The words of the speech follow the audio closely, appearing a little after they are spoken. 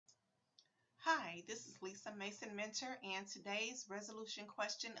Hi, this is Lisa Mason Mentor, and today's resolution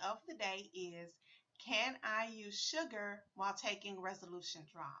question of the day is, can I use sugar while taking resolution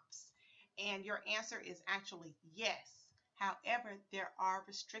drops? And your answer is actually yes. However, there are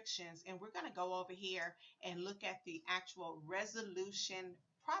restrictions, and we're going to go over here and look at the actual resolution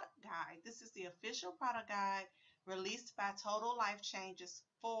product guide. This is the official product guide released by Total Life Changes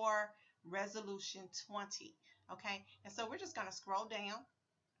for resolution 20. Okay, and so we're just going to scroll down,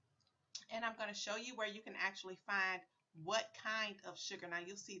 and I'm going to show you where you can actually find what kind of sugar. Now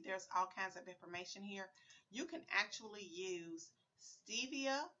you'll see there's all kinds of information here. You can actually use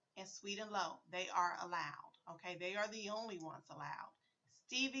stevia and sweet and low. They are allowed. Okay, they are the only ones allowed.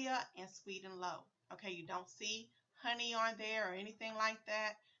 Stevia and sweet and low. Okay, you don't see honey on there or anything like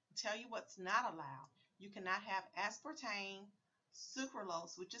that. I'll tell you what's not allowed. You cannot have aspartame,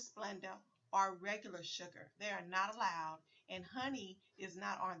 sucralose, which is Splenda, or regular sugar. They are not allowed, and honey is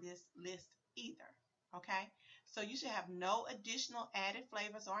not on this list either. Okay, so you should have no additional added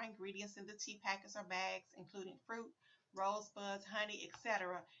flavors or ingredients in the tea packets or bags, including fruit, rosebuds, honey,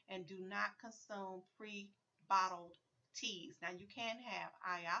 etc., and do not consume pre-bottled teas. Now you can have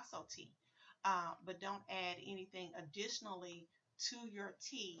Iaso tea, but don't add anything additionally to your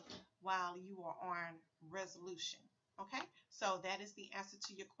tea while you are on resolution. Okay, so that is the answer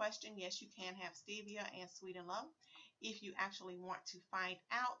to your question. Yes, you can have stevia and sweet and low. If you actually want to find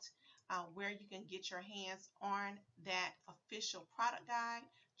out where you can get your hands on that official product guide,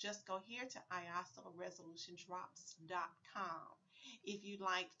 just go here to iasoresolutiondrops.com. If you'd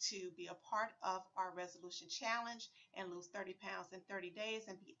like to be a part of our resolution challenge and lose 30 pounds in 30 days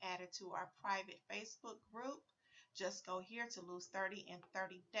and be added to our private Facebook group, just go here to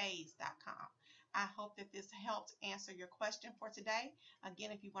lose30in30days.com. I hope that this helped answer your question for today.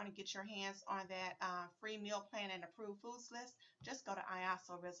 Again, if you want to get your hands on that free meal plan and approved foods list, just go to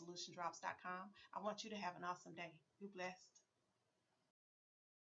iasoresolutiondrops.com. I want you to have an awesome day. Be blessed.